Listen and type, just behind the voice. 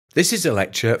This is a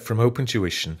lecture from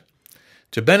OpenTuition.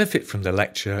 To benefit from the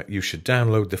lecture, you should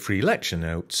download the free lecture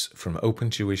notes from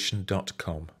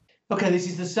opentuition.com. Okay, this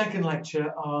is the second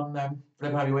lecture on the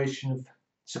valuation of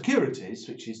securities,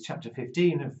 which is chapter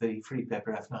 15 of the free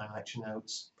paper F9 lecture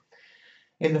notes.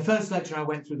 In the first lecture, I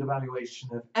went through the valuation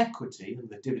of equity and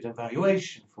the dividend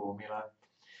valuation formula.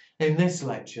 In this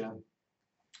lecture,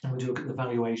 I'm going to look at the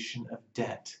valuation of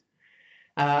debt.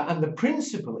 And the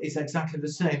principle is exactly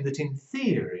the same, that in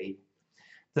theory,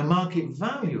 the market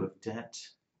value of debt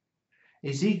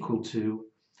is equal to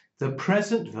the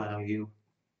present value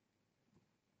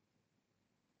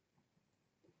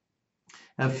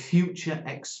of future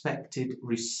expected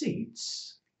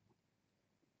receipts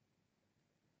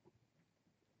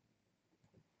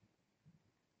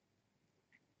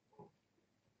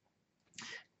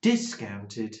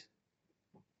discounted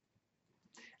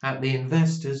at the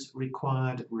investor's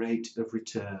required rate of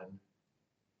return.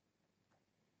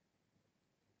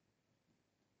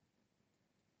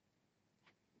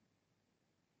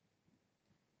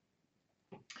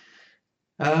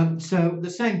 So the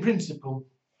same principle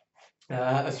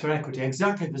as for equity,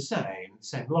 exactly the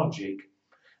same logic,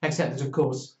 except that of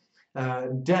course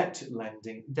debt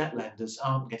lenders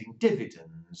aren't getting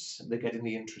dividends, they're getting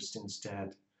the interest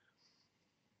instead.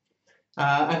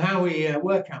 And how we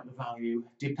work out the value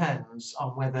depends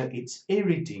on whether it's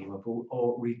irredeemable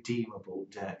or redeemable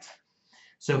debt.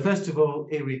 So first of all,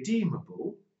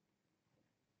 irredeemable.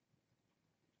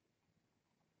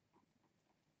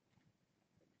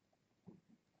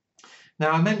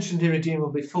 Now, I mentioned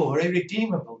irredeemable before.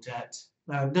 Irredeemable debt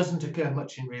doesn't occur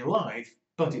much in real life,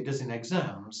 but it does in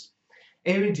exams.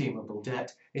 Irredeemable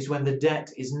debt is when the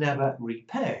debt is never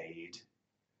repaid.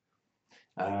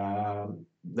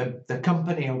 The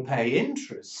company will pay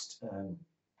interest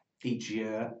each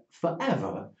year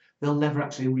forever. They'll never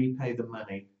actually repay the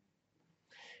money.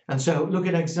 And so look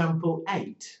at example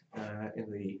 8 in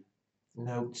the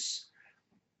notes.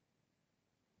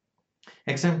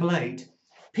 Example 8.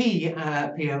 P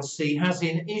plc has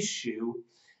in issue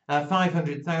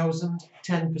 500,000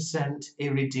 10%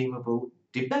 irredeemable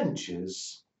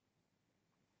debentures.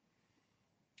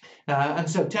 And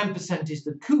so 10% is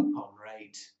the coupon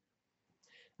rate.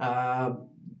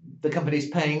 The company is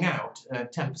paying out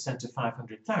 10% of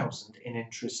 500,000 in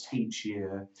interest each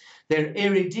year. They're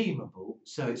irredeemable,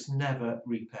 so it's never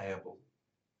repayable.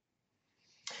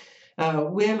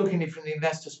 We're looking at it from the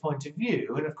investor's point of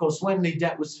view, and of course when the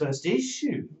debt was first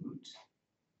issued,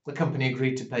 the company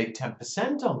agreed to pay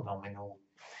 10% on nominal.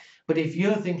 But if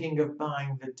you're thinking of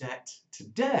buying the debt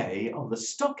today on the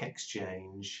stock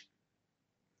exchange,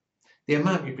 the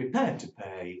amount you're prepared to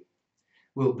pay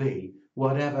will be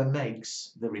whatever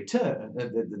makes the return,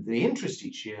 the interest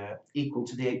each year equal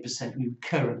to the 8% you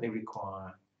currently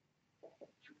require.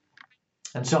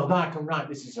 And so I can write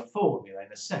this as a formula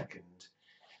in a second.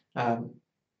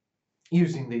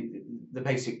 Using the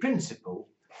basic principle,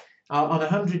 on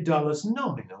 $100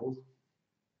 nominal,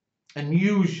 and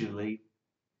usually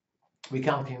we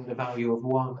calculate the value of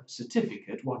one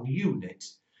certificate, one unit.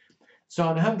 So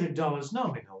on $100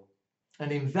 nominal,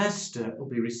 an investor will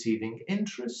be receiving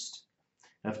interest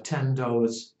of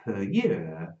 $10 per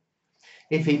year.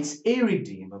 If it's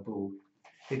irredeemable,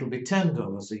 it'll be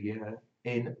 $10 a year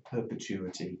in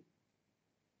perpetuity.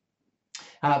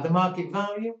 The market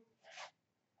value,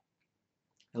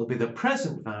 it'll be the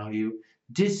present value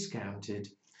discounted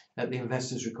at the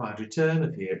investor's required return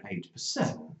of here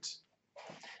 8%.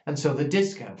 And so the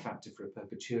discount factor for a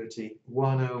perpetuity,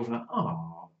 1 over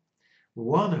R,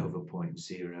 1 over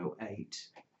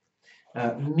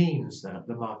 0.08, means that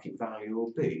the market value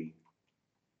will be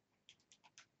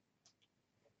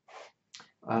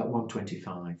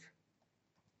 125.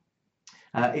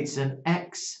 It's an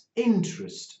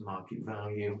ex-interest market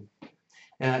value.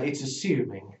 It's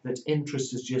assuming that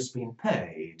interest has just been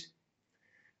paid.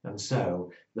 And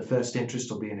so the first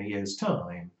interest will be in a year's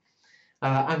time.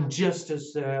 And just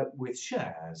as with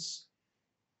shares,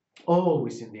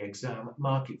 always in the exam,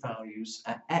 market values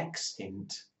are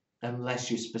ex-int unless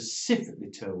you're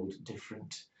specifically told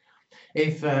different.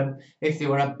 If they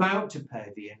were about to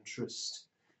pay the interest,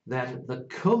 then the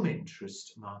come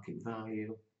interest market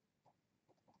value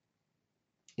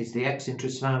is the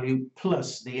ex-interest value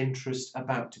plus the interest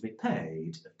about to be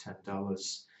paid of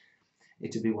 $10.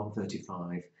 It'll be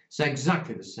 135. So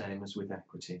exactly the same as with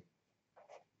equity.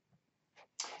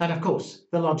 And of course,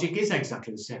 the logic is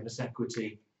exactly the same as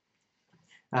equity.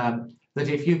 That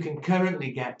if you can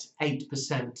currently get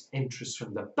 8% interest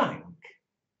from the bank,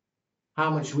 how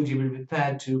much would you be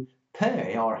prepared to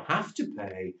pay or have to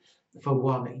pay for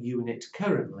one unit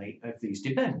currently of these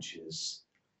debentures?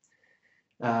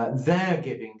 They're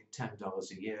giving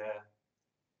 $10 a year,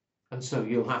 and so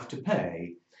you'll have to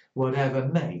pay whatever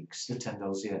makes the $10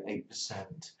 a year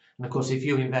 8%. And of course, if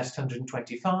you invest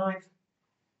 125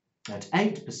 at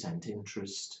 8%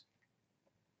 interest,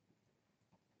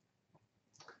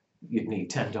 you'd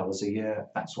need $10 a year.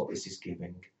 That's what this is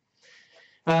giving.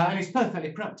 And it's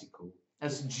perfectly practical.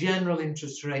 As general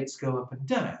interest rates go up and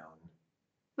down,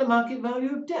 the market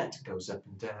value of debt goes up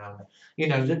and down. You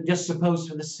know, just suppose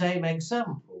for the same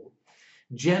example,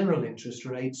 general interest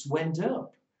rates went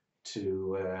up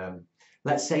to,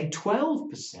 let's say,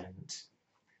 12%.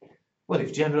 Well,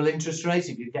 if general interest rates,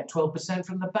 if you get 12%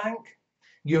 from the bank,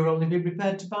 you're only be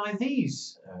prepared to buy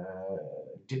these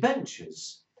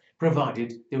debentures,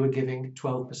 provided they were giving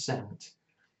 12%.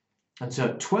 And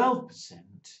so 12%,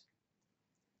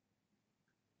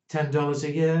 $10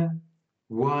 a year,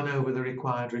 1 over the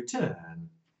required return,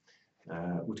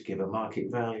 would give a market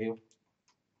value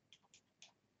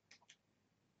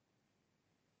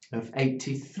of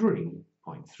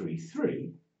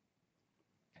 83.33.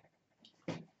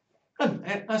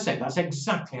 And I say that's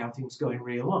exactly how things go in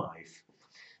real life.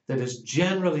 That as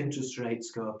general interest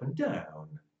rates go up and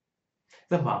down,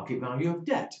 the market value of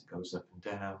debt goes up and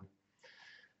down.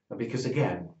 And because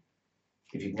again,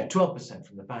 if you can get 12%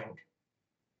 from the bank,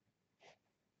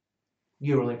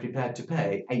 you're only prepared to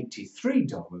pay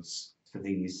 $83 for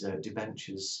these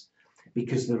debentures,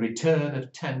 because the return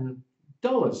of $10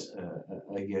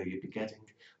 a year you'd be getting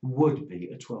would be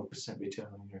a 12% return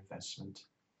on your investment.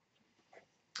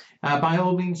 By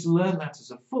all means, learn that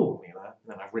as a formula,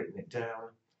 and I've written it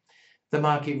down. The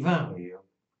market value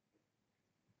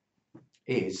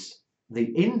is the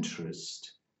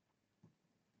interest,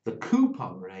 the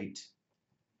coupon rate,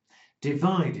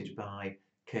 divided by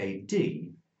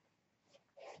KD,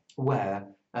 where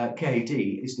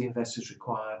KD is the investor's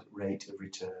required rate of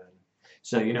return.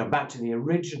 So, you know, back to the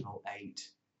original 8,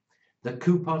 the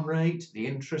coupon rate, the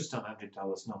interest on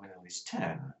 $100 nominal is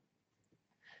 10.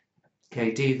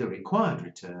 KD, the required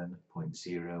return,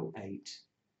 0.08.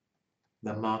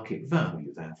 The market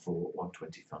value, therefore,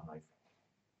 125.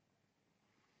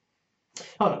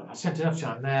 Oh, I spent enough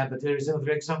time there, but there is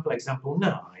another example, example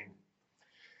 9.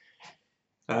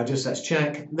 Just let's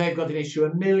check. They've got an issue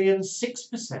 1,000,000,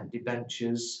 6%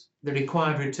 debentures. The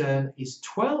required return is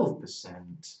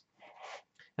 12%.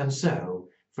 And so,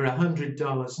 for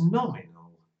 $100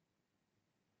 nominal,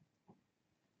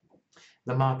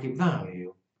 the market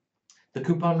value, the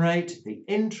coupon rate, the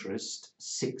interest,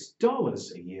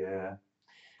 $6 a year,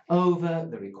 over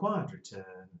the required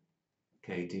return,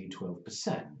 KD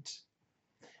 12%,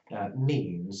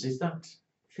 means, is that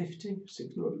 50?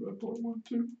 6 divided by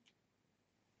 0.12?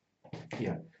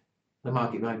 Yeah, the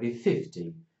market value be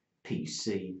 50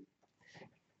 PC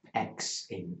X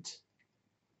int.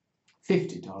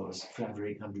 $50 for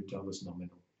every $100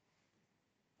 nominal.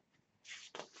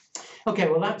 Okay,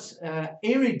 well that's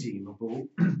irredeemable.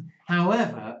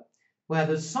 However, where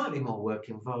there's slightly more work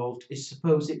involved is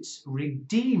suppose it's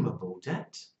redeemable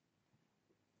debt.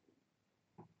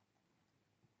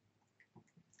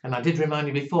 And I did remind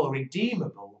you before,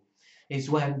 redeemable is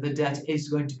when the debt is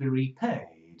going to be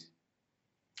repaid.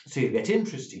 So you get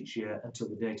interest each year until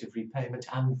the date of repayment,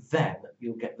 and then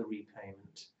you'll get the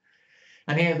repayment.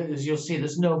 And here, as you'll see,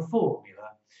 there's no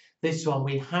formula. This one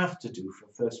we have to do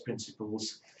from first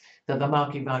principles, that the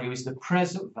market value is the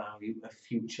present value of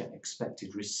future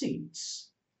expected receipts,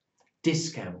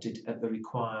 discounted at the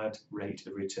required rate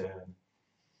of return.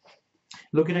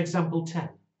 Look at example 10.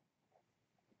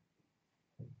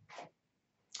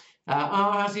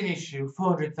 As in issue,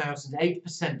 400,000,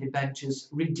 8% debentures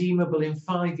redeemable in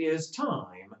 5 years'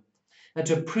 time at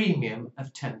a premium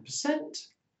of 10%.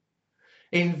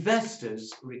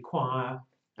 Investors require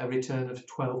a return of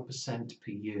 12%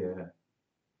 per year.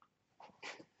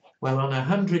 Well, on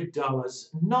 $100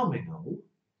 nominal,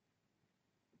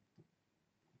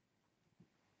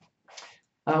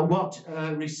 what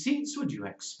receipts would you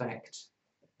expect?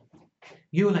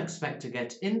 You'll expect to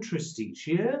get interest each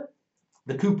year,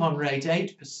 the coupon rate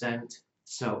 8%,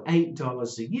 so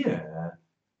 $8 a year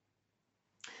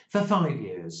for 5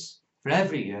 years, for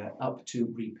every year up to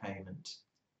repayment.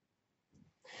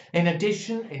 In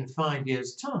addition, in 5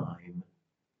 years' time,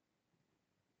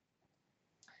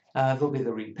 there'll be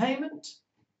the repayment.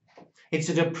 It's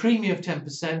at a premium of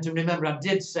 10%, and remember I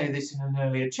did say this in an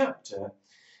earlier chapter,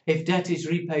 if debt is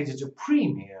repaid at a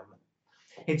premium,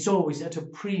 it's always at a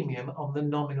premium on the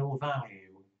nominal value.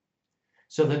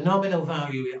 So the nominal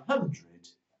value is 100,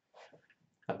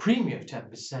 a premium of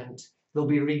 10%, they'll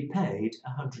be repaid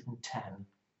 110.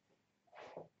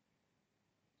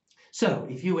 So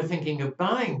if you were thinking of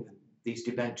buying these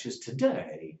debentures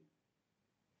today,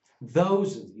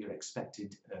 Those are your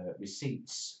expected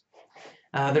receipts.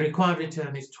 The required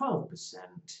return is 12%.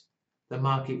 The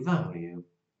market value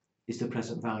is the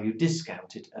present value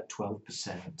discounted at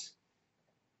 12%.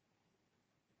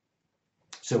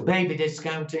 So baby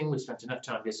discounting, we spent enough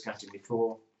time discounting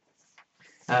before.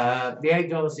 The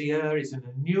 $8 a year is an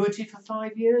annuity for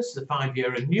 5 years. The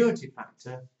 5-year annuity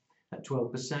factor at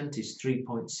 12% is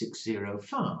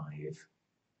 3.605.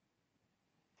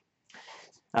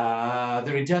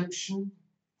 The redemption,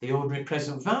 the ordinary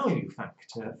present value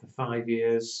factor for 5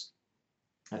 years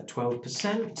at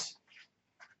 12%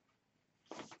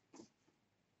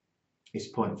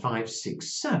 is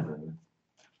 0.567.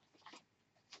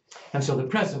 And so the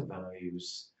present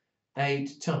values,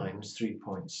 8 times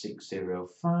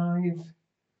 3.605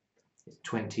 is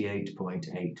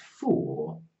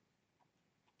 28.84.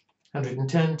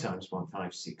 110 times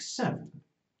 0.567,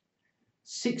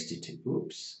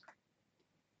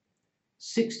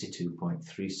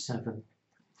 62.37.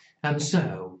 And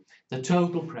so the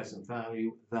total present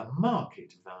value, the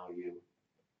market value,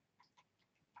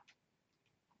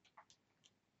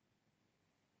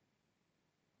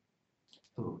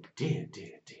 oh dear,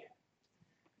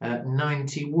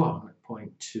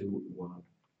 91.21.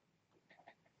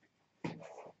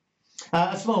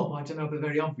 A small point, I know, but a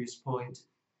very obvious point.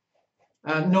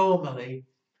 Normally,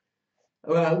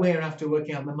 we're after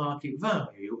working out the market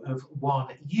value of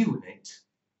 1 unit.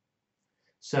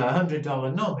 So a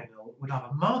 $100 nominal would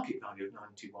have a market value of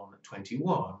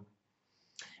 91.21.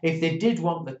 If they did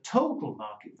want the total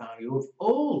market value of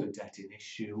all the debt in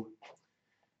issue,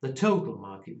 the total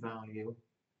market value,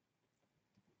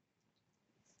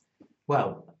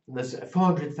 well, there's a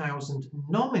 400,000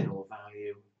 nominal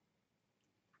value.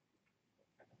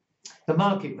 The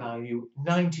market value,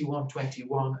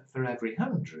 91.21 for every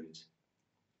 100.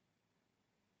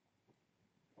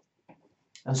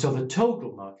 And so the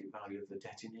total market value of the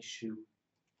debt in issue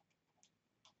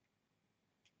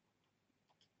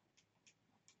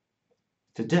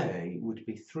today would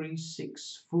be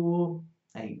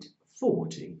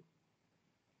 364,840.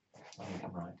 I think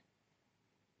I'm right.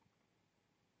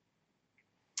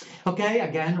 Okay,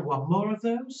 again, one more of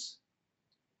those.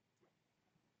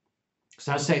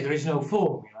 So I say there is no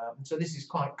formula, so this is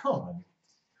quite common.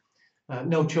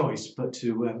 No choice but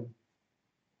to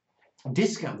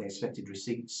discount the expected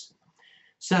receipts.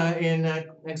 So in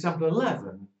example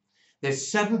 11,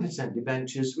 there's 7%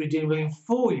 debentures redeemable in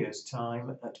 4 years'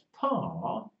 time at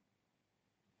par.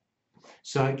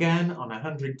 So again, on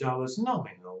 $100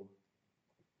 nominal,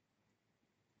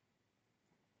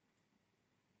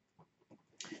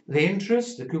 the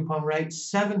interest, the coupon rate,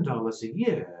 $7 a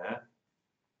year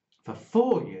for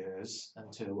 4 years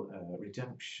until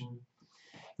redemption.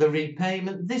 The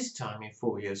repayment this time in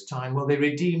 4 years' time, well, they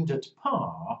redeemed at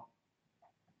par,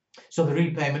 so the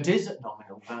repayment is at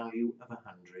nominal value of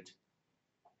 100.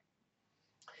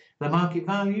 The market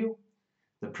value,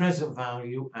 the present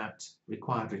value at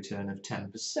required return of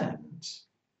 10%.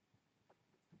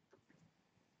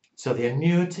 So the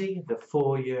annuity, the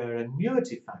 4-year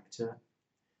annuity factor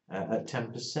at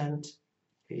 10%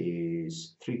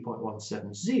 is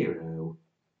 3.170.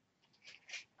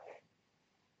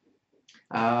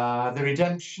 The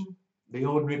redemption, the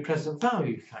ordinary present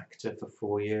value factor for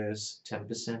 4 years,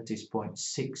 10% is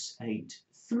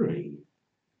 0.683.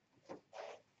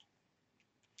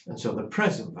 And so the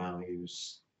present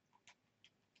values,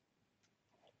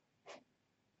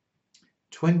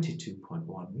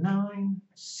 22.19,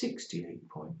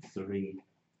 68.3,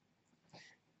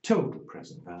 total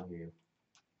present value,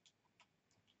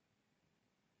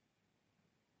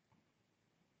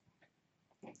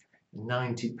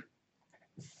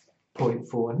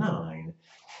 90.49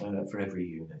 for every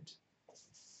unit.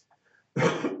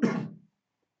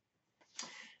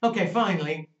 Okay,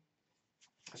 finally,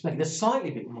 let's make this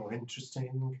slightly bit more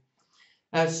interesting.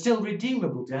 Still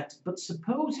redeemable debt, but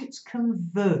suppose it's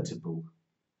convertible.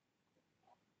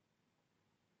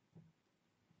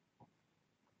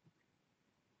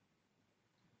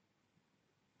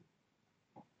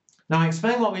 Now, I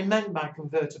explained what we meant by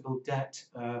convertible debt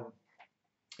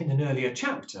in an earlier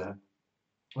chapter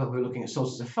when we were looking at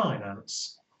sources of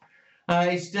finance.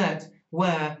 It's debt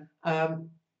where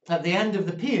at the end of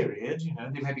the period, you know,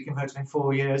 they may be converted in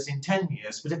 4 years, in 10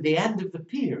 years, but at the end of the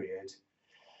period,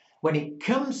 when it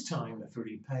comes time for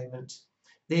repayment,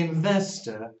 the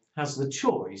investor has the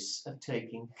choice of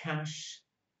taking cash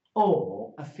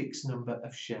or a fixed number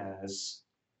of shares.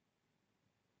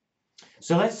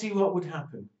 So let's see what would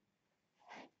happen.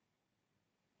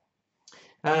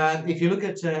 If you look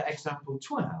at example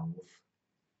 12,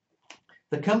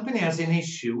 the company has in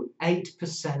issue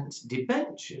 8%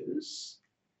 debentures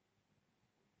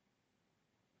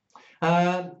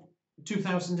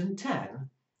 2010,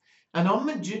 and on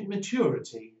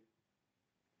maturity,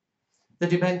 the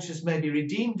debentures may be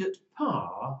redeemed at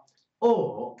par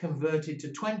or converted to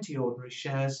 20 ordinary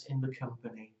shares in the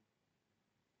company.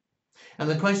 And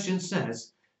the question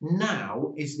says,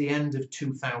 now is the end of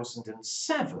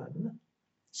 2007,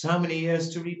 so how many years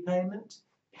to repayment?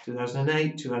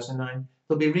 2008, 2009,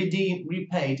 they'll be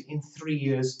repaid in 3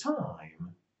 years'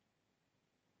 time.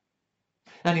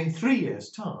 And in 3 years'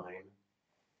 time,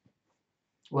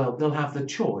 well, they'll have the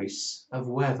choice of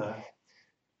whether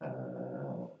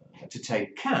to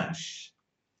take cash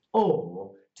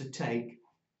or to take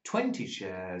 20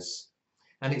 shares.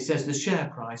 And it says the share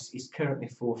price is currently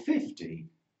 $4.50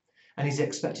 and is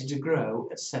expected to grow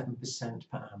at 7%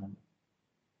 per annum.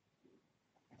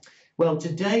 Well,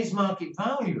 today's market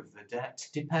value of the debt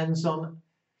depends on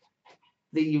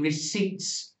the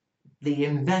receipts the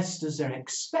investors are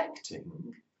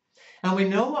expecting. And we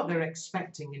know what they're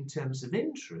expecting in terms of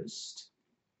interest.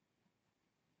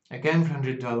 Again, for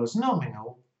 $100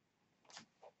 nominal.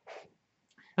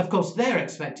 Of course, they're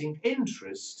expecting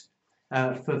interest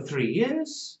for 3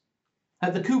 years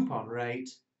at the coupon rate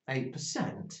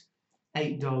 8%,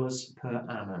 $8 per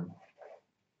annum.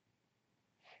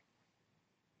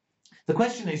 The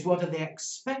question is, what are they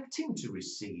expecting to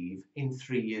receive in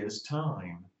 3 years'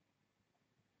 time?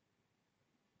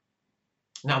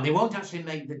 Now, they won't actually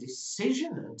make the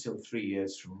decision until 3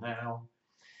 years from now,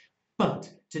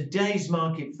 but today's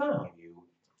market value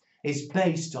is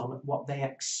based on what they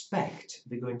expect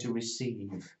they're going to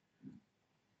receive.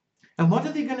 And what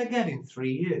are they going to get in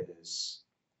 3 years?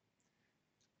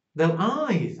 They'll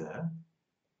either,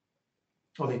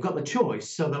 or they've got the choice,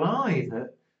 so they'll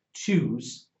either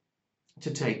choose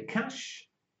to take cash,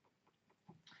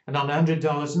 and on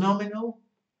 $100 nominal,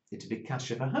 it'd be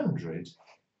cash of 100,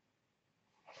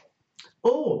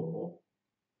 or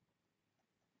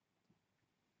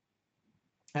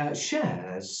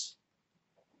shares.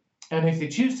 And if they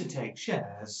choose to take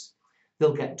shares,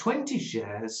 they'll get 20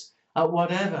 shares at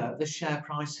whatever the share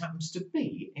price happens to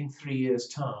be in 3 years'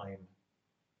 time.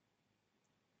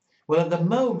 Well, at the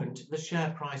moment, the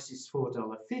share price is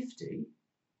 $4.50.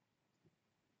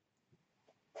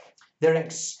 They're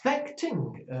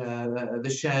expecting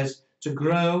the shares to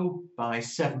grow by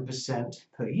 7%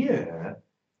 per year.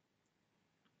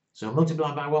 So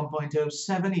multiply by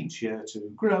 1.07 each year to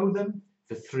grow them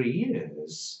for 3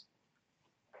 years.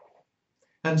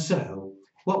 And so,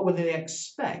 what would they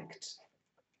expect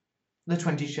the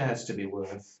 20 shares to be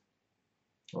worth?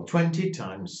 Well, 20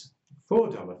 times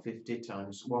 $4.50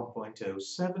 times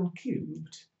 1.07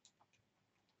 cubed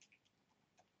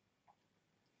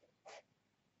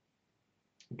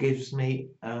gives me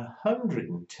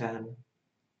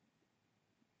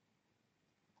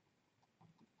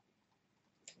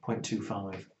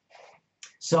 110.25.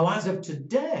 So as of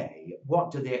today,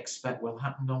 what do they expect will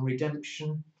happen on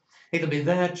redemption? It'll be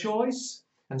their choice,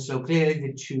 and so clearly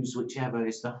they choose whichever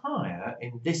is the higher,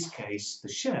 in this case the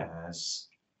shares.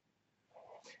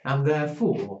 And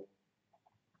therefore,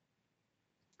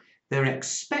 they're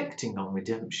expecting on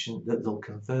redemption that they'll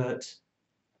convert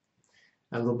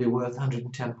and they'll be worth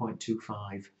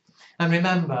 110.25. And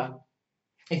remember,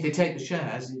 if they take the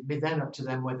shares, it'll be then up to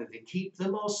them whether they keep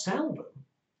them or sell them.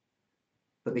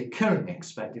 But they currently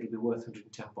expect it'll be worth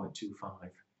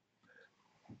 110.25.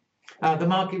 The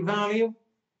market value,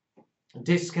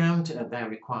 discount at their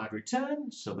required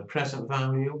return, so the present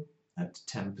value at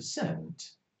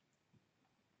 10%.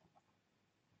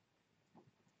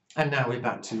 And now we're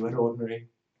back to an ordinary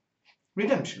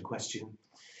redemption question.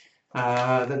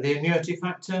 That the annuity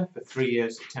factor for 3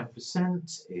 years at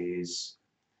 10% is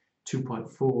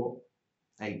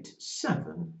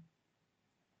 2.487.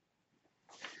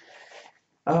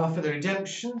 For the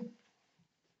redemption,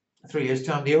 3 years'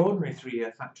 time, the ordinary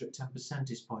 3-year factor at 10%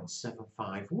 is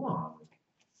 0.751.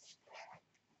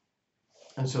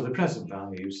 And so the present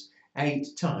values,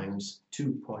 8 times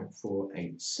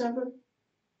 2.487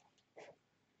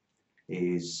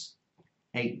 is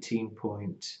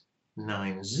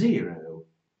 18.90.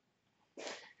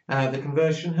 The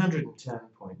conversion,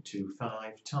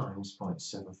 110.25 times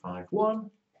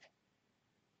 0.751,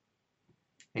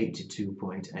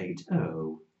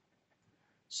 82.80.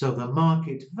 So the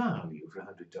market value for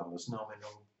 $100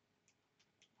 nominal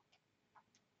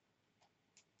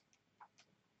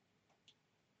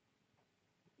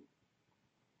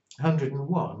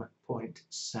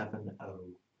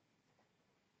 $101.70.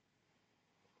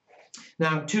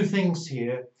 Now, two things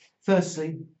here.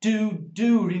 Firstly,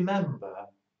 do remember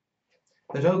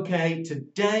that, okay,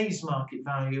 today's market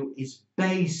value is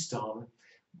based on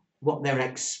what they're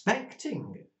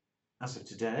expecting as of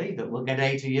today, that will get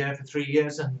 8 a year for 3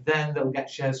 years, and then they'll get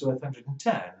shares worth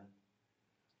 110.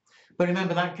 But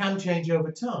remember, that can change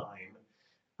over time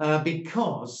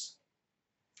because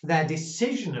their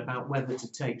decision about whether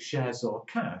to take shares or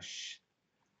cash,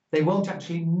 they won't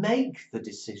actually make the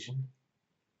decision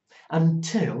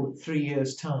until 3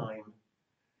 years' time.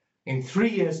 In 3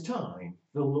 years' time,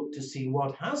 they'll look to see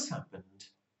what has happened.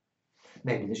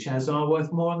 Maybe the shares are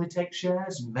worth more and they take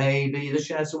shares. Maybe the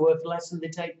shares are worth less and they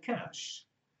take cash.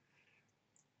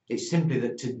 It's simply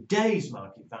that today's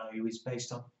market value is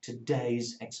based on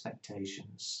today's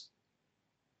expectations.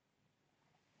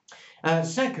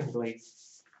 Secondly,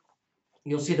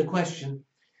 you'll see the question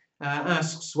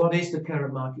asks, what is the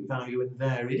current market value? And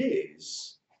there it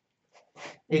is.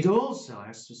 It also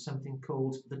asks for something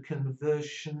called the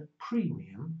conversion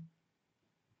premium.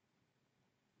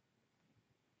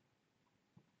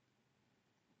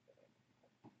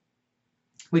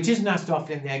 Which isn't asked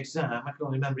often in the exam. I can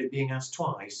only remember it being asked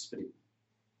twice, but it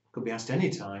could be asked any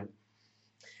time.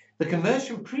 The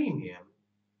conversion premium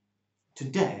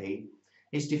today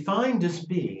is defined as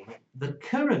being the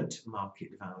current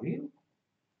market value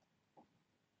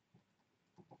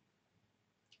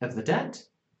of the debt,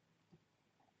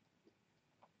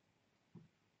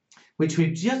 which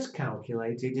we've just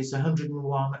calculated is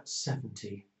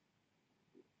 101.70.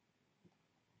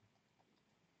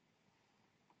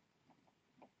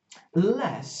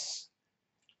 Less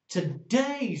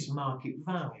today's market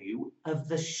value of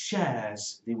the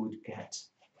shares they would get.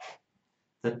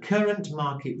 The current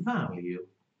market value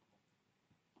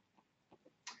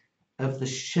of the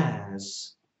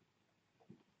shares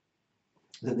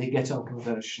that they get on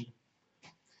conversion.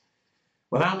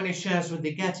 Well, how many shares would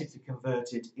they get if they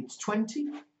converted? It's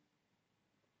 20.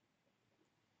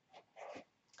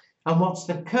 And what's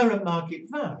the current market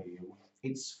value?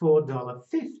 It's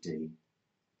 $4.50.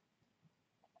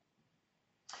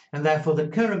 And therefore the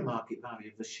current market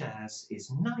value of the shares is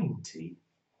 90.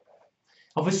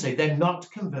 Obviously, they're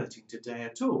not converting today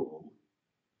at all.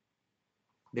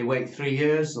 They wait 3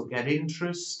 years, they'll get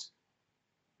interest.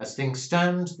 As things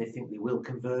stand, they think they will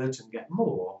convert and get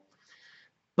more.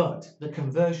 But the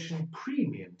conversion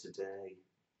premium today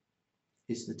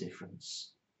is the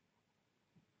difference,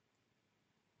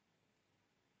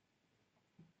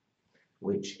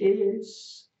 which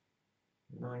is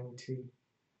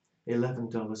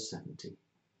 $11.70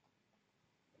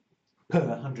 per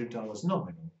 $100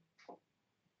 nominal.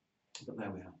 But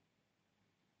there we are.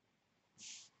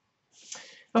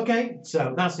 Okay,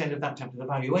 so that's the end of that chapter, the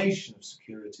valuation of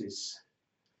securities.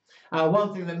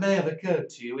 One thing that may have occurred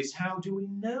to you is, how do we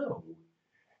know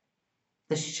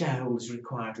the shareholders'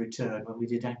 required return when we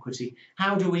did equity?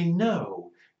 How do we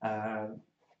know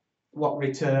what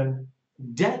return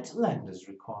debt lenders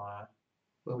require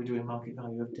when we're doing market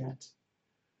value of debt?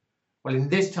 Well, in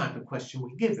this type of question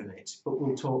we're given it, but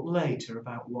we'll talk later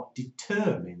about what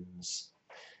determines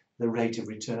the rate of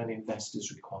return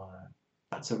investors require.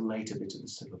 That's a later bit of the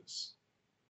syllabus.